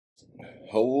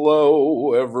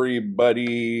Hello,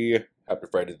 everybody. Happy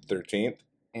Friday the 13th.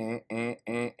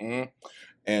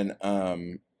 And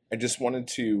I just wanted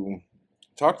to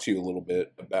talk to you a little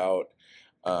bit about.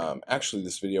 Actually,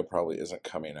 this video probably isn't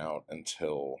coming out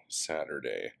until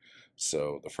Saturday,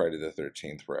 so the Friday the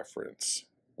 13th reference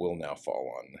will now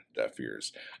fall on deaf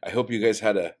ears. I hope you guys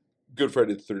had a good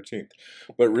Friday the 13th.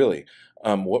 But really,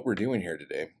 what we're doing here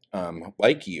today,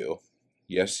 like you,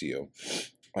 yes, you.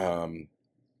 Um,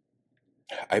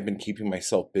 I've been keeping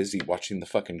myself busy watching the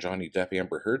fucking Johnny Depp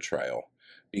Amber Heard trial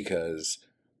because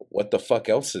what the fuck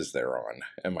else is there on?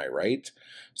 Am I right?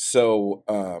 So,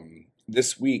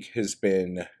 this week has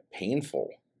been painful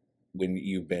when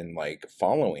you've been like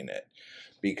following it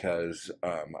because,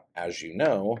 as you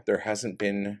know, there hasn't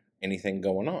been anything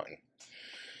going on.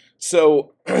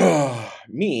 So,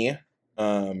 me,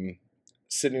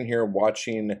 sitting here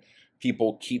watching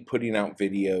people keep putting out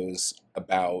videos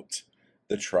about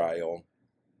the trial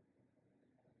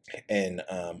and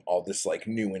all this like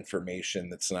new information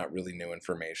that's not really new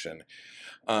information.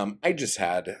 I just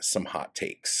had some hot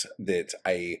takes that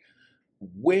I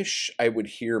wish I would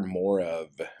hear more of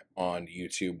on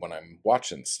YouTube when I'm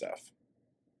watching stuff.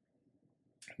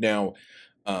 Now,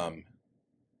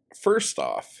 first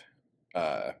off,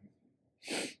 uh,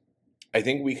 I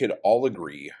think we could all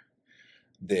agree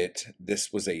that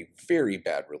this was a very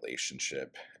bad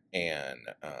relationship and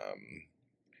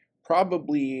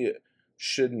probably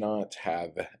should not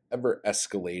have ever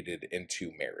escalated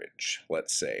into marriage,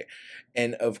 let's say.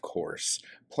 And of course,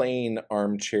 playing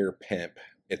armchair pimp,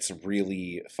 it's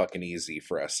really fucking easy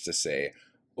for us to say,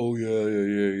 oh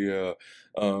yeah.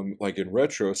 Like in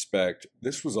retrospect,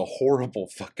 this was a horrible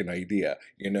fucking idea.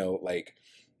 Like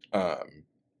um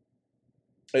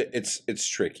it's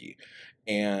tricky.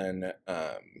 And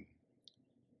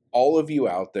all of you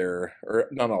out there, or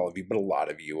not all of you, but a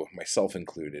lot of you, myself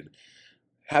included,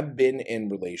 have been in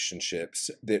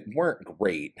relationships that weren't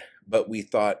great, but we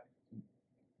thought,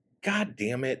 God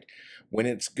damn it, when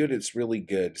it's good, it's really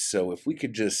good. So if we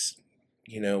could just,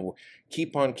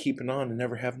 keep on keeping on and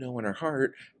never have no in our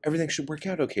heart, everything should work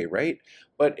out okay, right?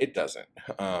 But it doesn't.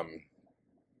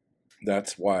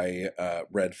 That's why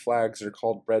red flags are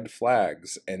called red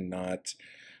flags and not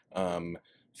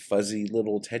fuzzy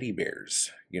little teddy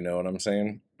bears. You know what I'm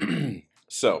saying?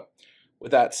 So,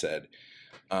 with that said,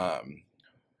 um,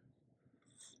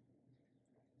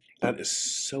 that is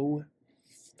so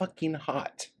fucking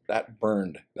hot. That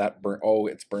burned. Oh,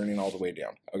 it's burning all the way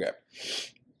down. Okay.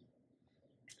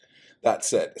 That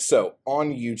said, so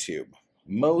on YouTube,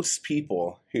 most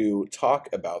people who talk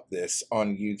about this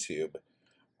on YouTube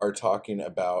are talking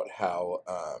about how,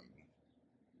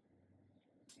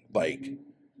 like,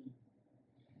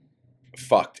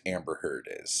 fucked Amber Heard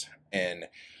is. And,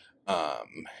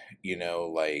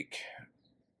 like,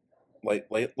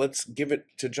 let's give it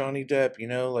to Johnny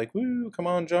Depp, like, woo, come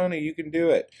on, Johnny, you can do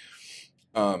it.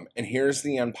 And here's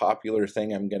the unpopular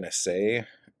thing I'm going to say,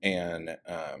 and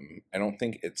I don't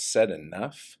think it's said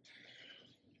enough,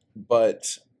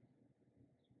 but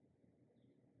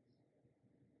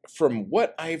from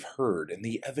what I've heard and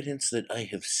the evidence that I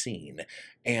have seen,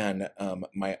 and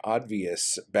my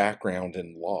obvious background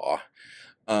in law,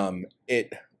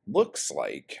 it looks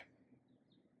like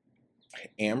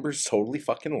Amber's totally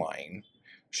fucking lying.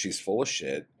 She's full of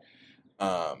shit.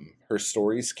 Her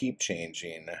stories keep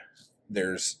changing.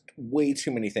 There's way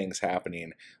too many things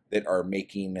happening that are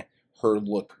making her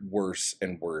look worse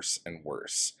and worse and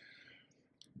worse.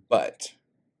 But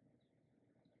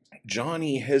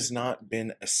Johnny has not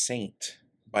been a saint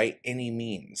by any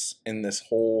means in this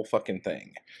whole fucking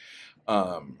thing.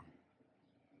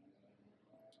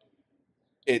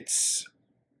 It's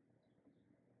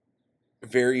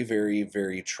very, very,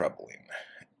 very troubling.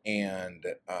 And,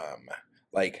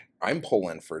 like, I'm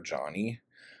pulling for Johnny,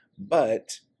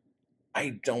 but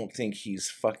I don't think he's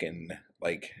fucking,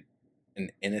 like,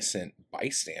 an innocent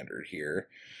bystander here.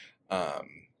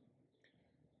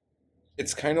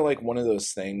 It's kind of like one of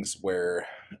those things where,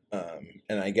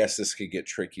 and I guess this could get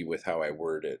tricky with how I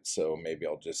word it, so maybe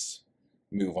I'll just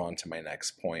move on to my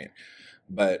next point.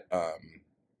 But,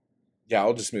 yeah,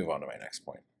 I'll just move on to my next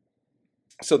point.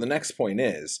 So the next point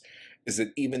is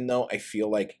that even though I feel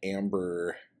like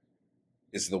Amber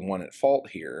is the one at fault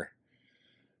here,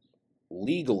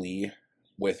 legally,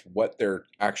 with what they're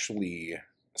actually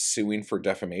suing for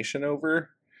defamation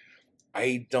over,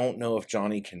 I don't know if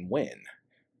Johnny can win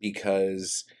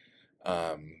because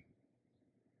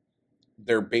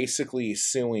they're basically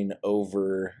suing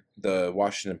over the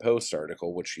Washington Post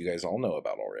article, which you guys all know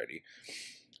about already,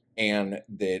 and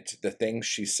that the things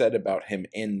she said about him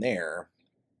in there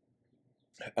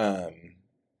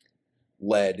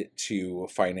led to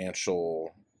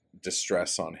financial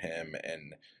distress on him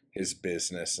and his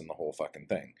business and the whole fucking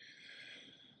thing.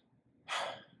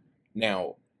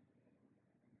 Now,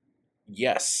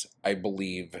 yes, I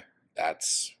believe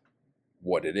that's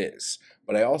what it is.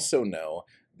 But I also know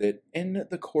that in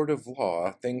the court of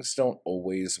law, things don't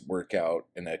always work out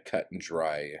in a cut and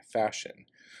dry fashion.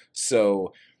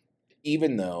 So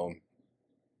even though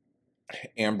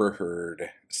Amber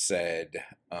Heard said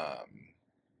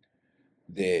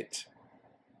that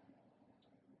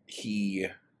he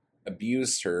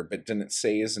abused her but didn't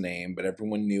say his name, but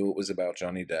everyone knew it was about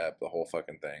Johnny Depp, the whole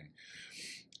fucking thing.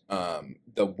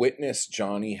 The witness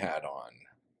Johnny had on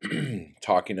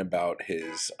talking about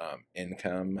his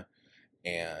income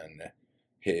and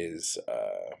his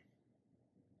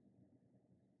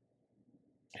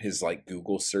like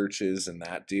Google searches, and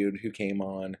that dude who came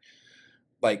on,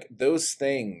 like those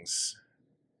things,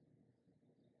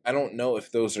 I don't know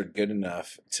if those are good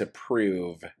enough to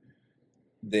prove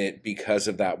that because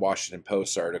of that Washington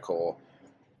Post article,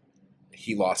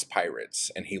 he lost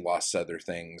pirates and he lost other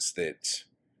things that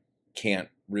can't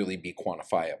really be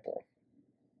quantifiable.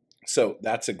 So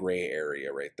that's a gray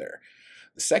area right there.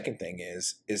 The second thing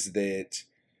is that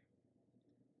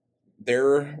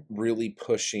they're really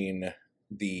pushing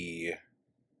the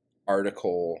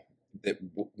article that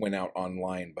went out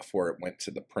online before it went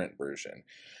to the print version.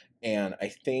 And I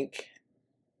think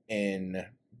in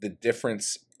the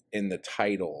difference in the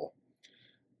title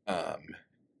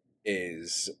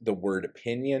is the word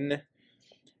opinion.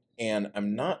 And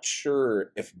I'm not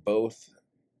sure if both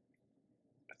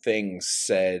things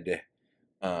said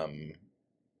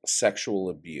sexual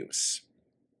abuse.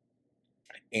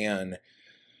 And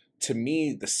to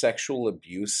me, the sexual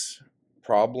abuse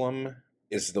problem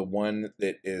is the one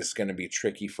that is going to be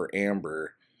tricky for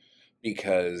Amber,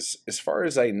 because as far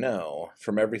as I know,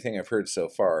 from everything I've heard so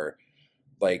far,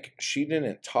 like she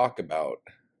didn't talk about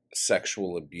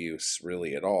sexual abuse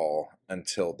really at all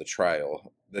until the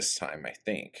trial this time, I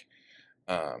think.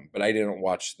 But I didn't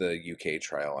watch the UK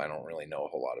trial. I don't really know a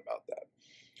whole lot about that.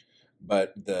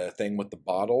 But the thing with the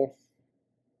bottle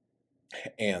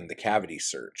and the cavity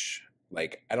search,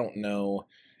 like, I don't know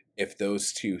if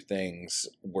those two things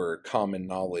were common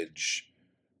knowledge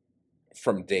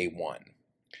from day one.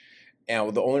 Now,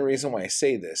 the only reason why I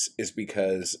say this is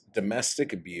because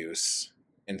domestic abuse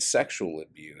and sexual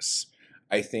abuse,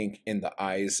 I think, in the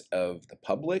eyes of the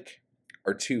public,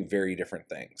 are two very different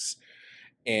things.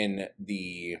 In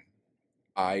the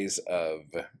eyes of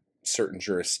certain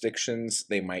jurisdictions,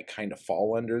 they might kind of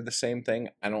fall under the same thing.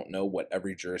 I don't know what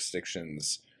every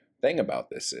jurisdiction's thing about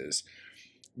this is.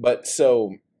 But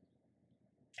so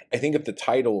I think if the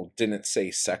title didn't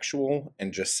say sexual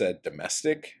and just said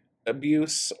domestic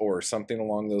abuse or something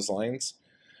along those lines,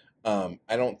 I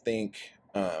don't think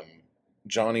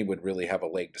Johnny would really have a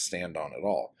leg to stand on at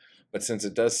all. But since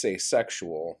it does say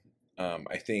sexual,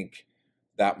 I think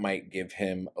that might give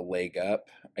him a leg up,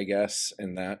 I guess,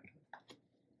 in that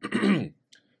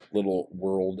little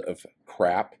world of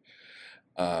crap.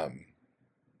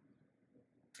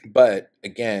 But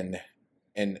again,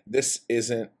 and this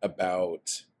isn't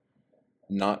about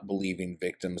not believing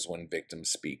victims when victims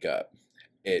speak up.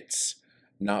 It's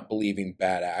not believing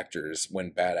bad actors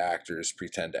when bad actors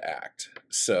pretend to act.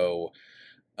 So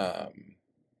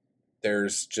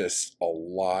there's just a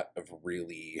lot of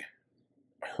really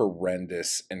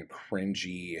horrendous and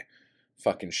cringy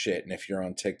fucking shit. And if you're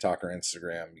on TikTok or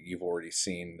Instagram, you've already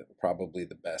seen probably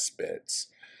the best bits.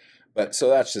 But so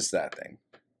that's just that thing.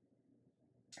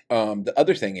 The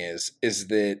other thing is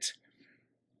that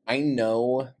I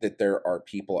know that there are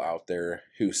people out there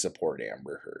who support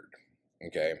Amber Heard.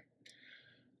 Okay.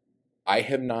 I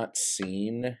have not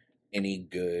seen any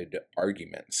good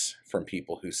arguments from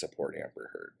people who support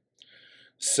Amber Heard.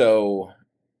 So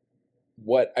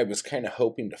what I was kind of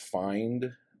hoping to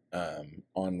find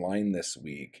online this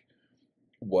week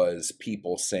was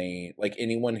people saying, like,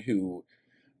 anyone who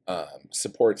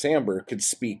supports Amber could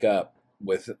speak up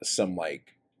with some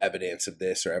like evidence of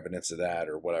this or evidence of that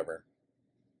or whatever.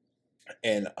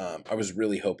 And I was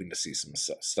really hoping to see some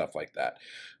stuff like that,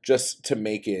 just to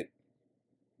make it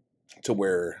to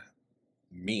where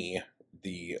me,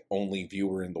 the only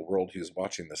viewer in the world who's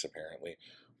watching this apparently,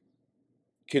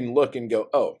 can look and go,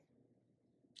 oh,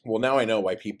 well, now I know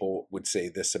why people would say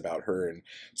this about her and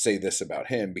say this about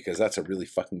him, because that's a really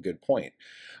fucking good point.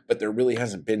 But there really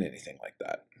hasn't been anything like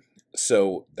that.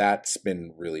 So that's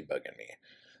been really bugging me.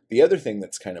 The other thing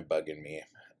that's kind of bugging me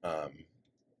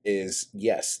is,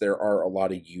 yes, there are a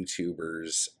lot of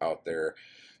YouTubers out there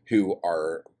who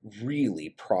are really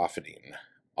profiting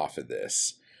off of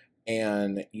this.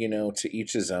 And, you know, to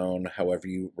each his own. However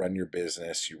you run your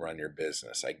business, you run your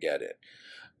business. I get it.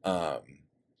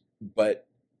 But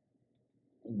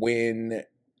when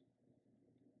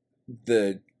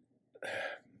the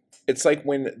it's like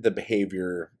when the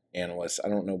behavior analyst, I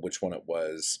don't know which one it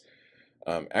was.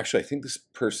 Actually, I think this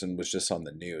person was just on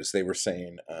the news. They were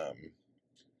saying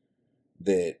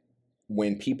that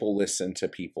when people listen to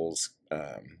people's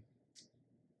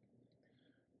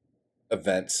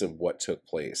events of what took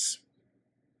place,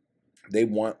 they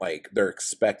want, like, they're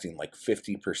expecting like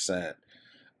 50%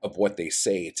 of what they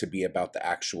say to be about the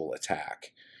actual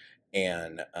attack,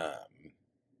 and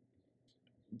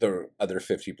the other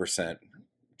 50%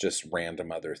 just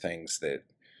random other things that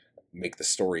make the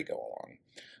story go along.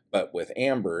 But with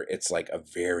Amber, it's like a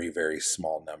very, very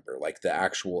small number. Like, the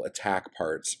actual attack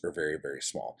parts are very, very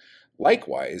small.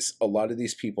 Likewise, a lot of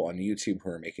these people on YouTube who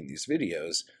are making these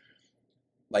videos,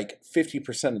 like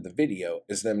 50% of the video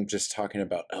is them just talking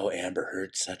about, oh, Amber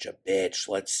Heard's such a bitch.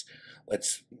 Let's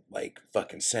like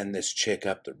fucking send this chick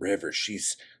up the river.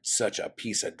 She's such a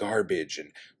piece of garbage,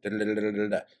 and da da da da da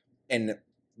da. And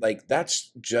like,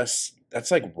 that's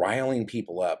like riling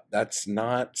people up. That's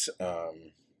not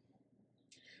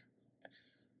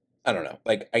I don't know.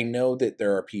 Like, I know that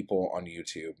there are people on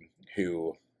YouTube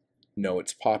who know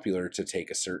it's popular to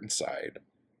take a certain side.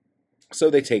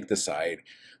 So they take the side,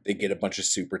 they get a bunch of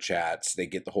super chats, they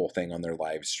get the whole thing on their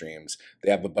live streams. They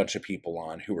have a bunch of people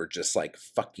on who are just like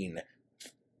fucking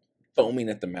foaming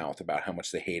at the mouth about how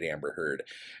much they hate Amber Heard.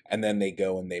 And then they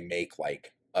go and they make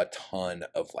like a ton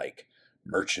of like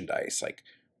merchandise, like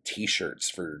t-shirts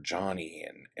for Johnny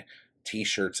and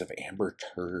t-shirts of Amber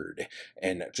Turd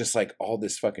and just like all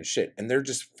this fucking shit. And they're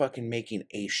just fucking making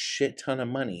a shit ton of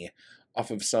money off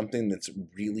of something that's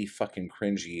really fucking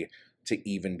cringy to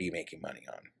even be making money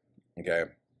on. Okay?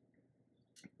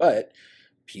 But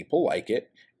people like it,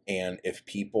 and if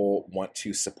people want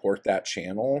to support that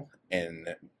channel,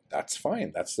 and that's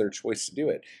fine, that's their choice to do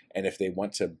it. And if they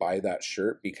want to buy that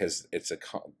shirt because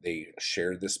they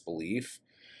share this belief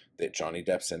that Johnny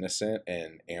Depp's innocent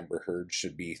and Amber Heard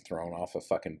should be thrown off a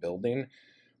fucking building,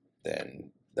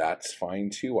 then that's fine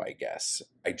too, I guess.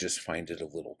 I just find it a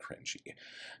little cringy.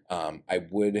 I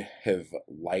would have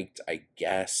liked, I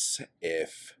guess,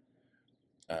 if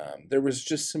there was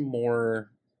just some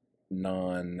more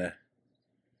non-biased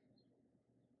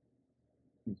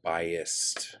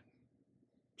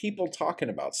people talking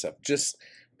about stuff, just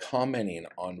commenting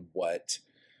on what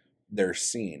they're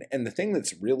seeing. And the thing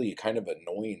that's really kind of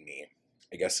annoying me,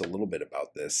 I guess, a little bit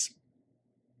about this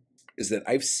is that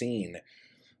I've seen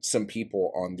some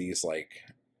people on these, like,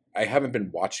 I haven't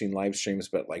been watching live streams,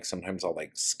 but like sometimes I'll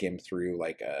like skim through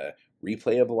like a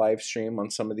replay of a live stream on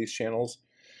some of these channels,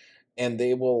 and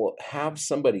they will have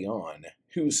somebody on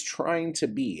who's trying to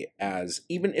be as,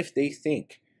 even if they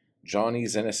think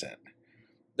Johnny's innocent,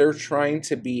 they're trying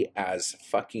to be as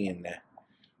fucking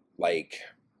like,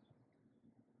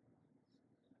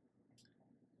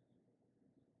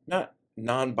 not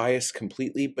non-biased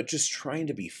completely, but just trying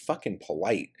to be fucking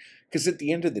polite. Because at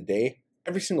the end of the day,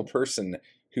 every single person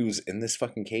who's in this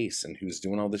fucking case and who's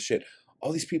doing all this shit,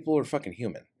 all these people are fucking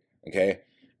human, okay?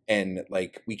 And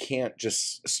like, we can't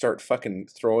just start fucking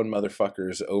throwing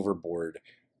motherfuckers overboard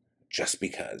just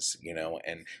because, you know,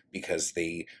 and because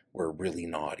they were really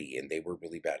naughty and they were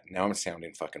really bad. Now I'm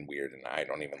sounding fucking weird and I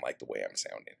don't even like the way I'm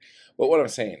sounding. But what I'm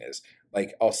saying is,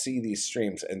 like, I'll see these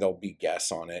streams and there'll be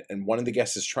guests on it, and one of the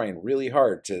guests is trying really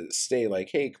hard to stay like,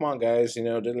 hey, come on guys, you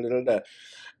know, da da da da.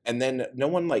 And then no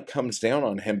one like comes down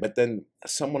on him, but then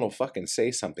someone will fucking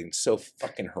say something so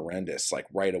fucking horrendous, like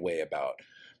right away, about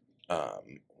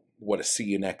what a see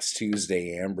you next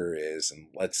Tuesday Amber is, and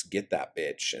let's get that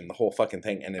bitch, and the whole fucking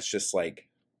thing. And it's just like,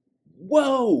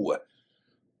 whoa,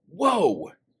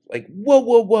 whoa, like, whoa,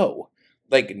 whoa, whoa.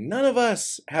 Like, none of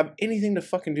us have anything to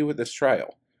fucking do with this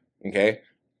trial, okay?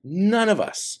 None of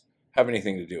us have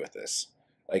anything to do with this.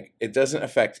 Like, it doesn't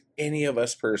affect any of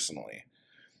us personally.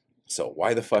 So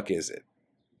why the fuck is it?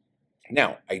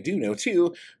 Now, I do know,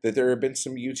 too, that there have been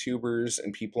some YouTubers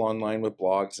and people online with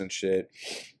blogs and shit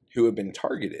who have been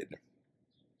targeted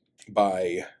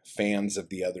by fans of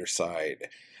the other side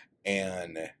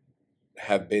and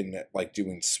have been like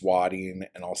doing swatting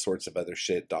and all sorts of other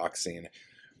shit, doxing.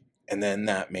 And then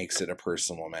that makes it a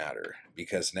personal matter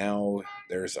because now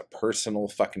there's a personal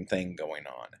fucking thing going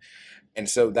on. And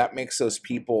so that makes those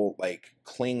people like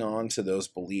cling on to those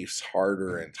beliefs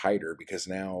harder and tighter because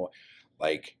now,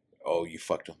 like, oh, you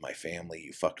fucked with my family,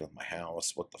 you fucked with my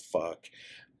house, what the fuck?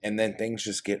 And then things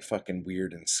just get fucking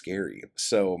weird and scary.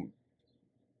 So,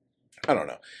 I don't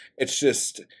know. It's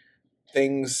just,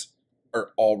 things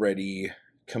are already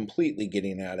completely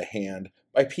getting out of hand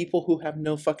by people who have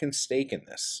no fucking stake in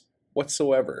this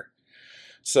whatsoever.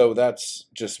 So that's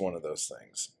just one of those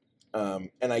things.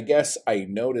 And I guess I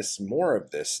noticed more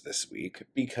of this week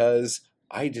because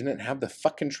I didn't have the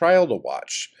fucking trial to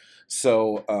watch.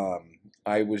 So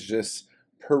I was just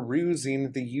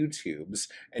perusing the YouTubes,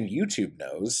 and YouTube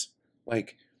knows,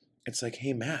 like, it's like,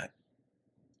 hey, Matt,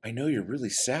 I know you're really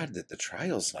sad that the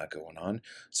trial's not going on,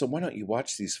 so why don't you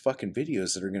watch these fucking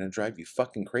videos that are going to drive you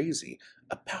fucking crazy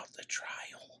about the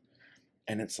trial?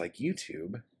 And it's like,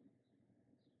 YouTube,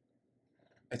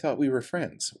 I thought we were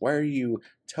friends. Why are you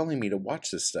telling me to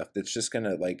watch this stuff that's just going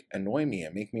to, like, annoy me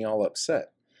and make me all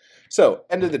upset? So,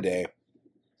 end of the day,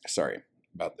 sorry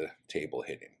about the table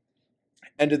hitting.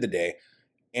 End of the day,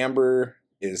 Amber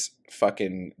is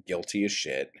fucking guilty as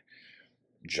shit.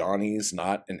 Johnny's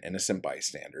not an innocent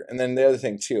bystander. And then the other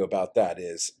thing, too, about that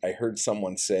is I heard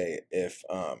someone say if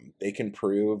they can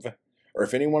prove, or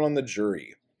if anyone on the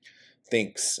jury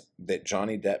thinks that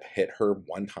Johnny Depp hit her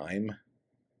one time,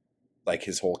 like,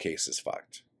 his whole case is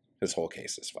fucked. His whole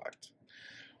case is fucked.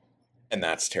 And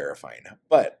that's terrifying.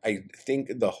 But I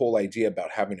think the whole idea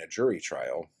about having a jury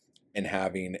trial and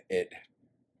having it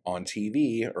on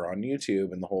TV or on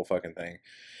YouTube and the whole fucking thing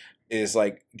is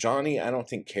like, Johnny, I don't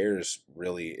think cares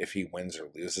really if he wins or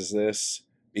loses this,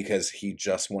 because he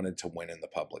just wanted to win in the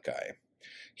public eye.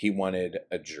 He wanted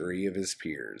a jury of his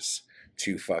peers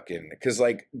to fucking, because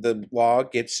like the law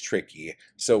gets tricky.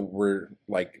 So we're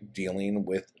like dealing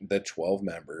with the 12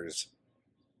 members.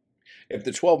 If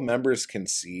the 12 members can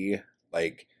see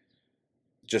like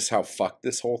just how fucked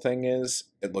this whole thing is,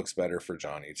 it looks better for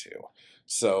Johnny too.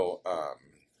 So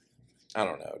I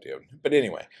don't know, dude. But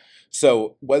anyway,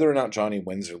 so whether or not Johnny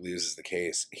wins or loses the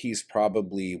case, he's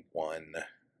probably won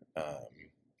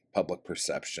public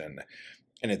perception.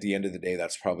 And at the end of the day,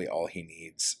 that's probably all he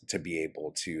needs to be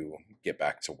able to get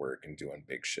back to work and doing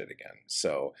big shit again.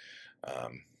 So,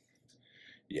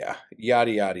 yeah,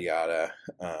 yada, yada, yada.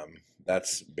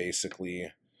 That's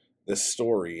basically the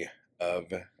story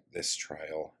of this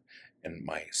trial and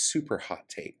my super hot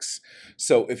takes.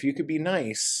 So if you could be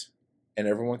nice and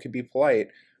everyone could be polite,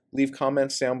 leave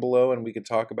comments down below and we could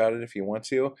talk about it if you want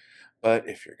to. But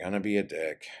if you're going to be a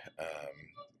dick,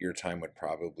 your time would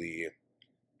probably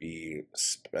be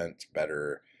spent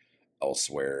better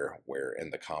elsewhere, where in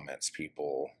the comments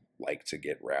people like to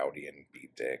get rowdy and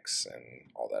be dicks and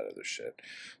all that other shit.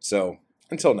 So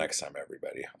until next time,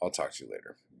 everybody, I'll talk to you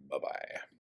later. Bye-bye.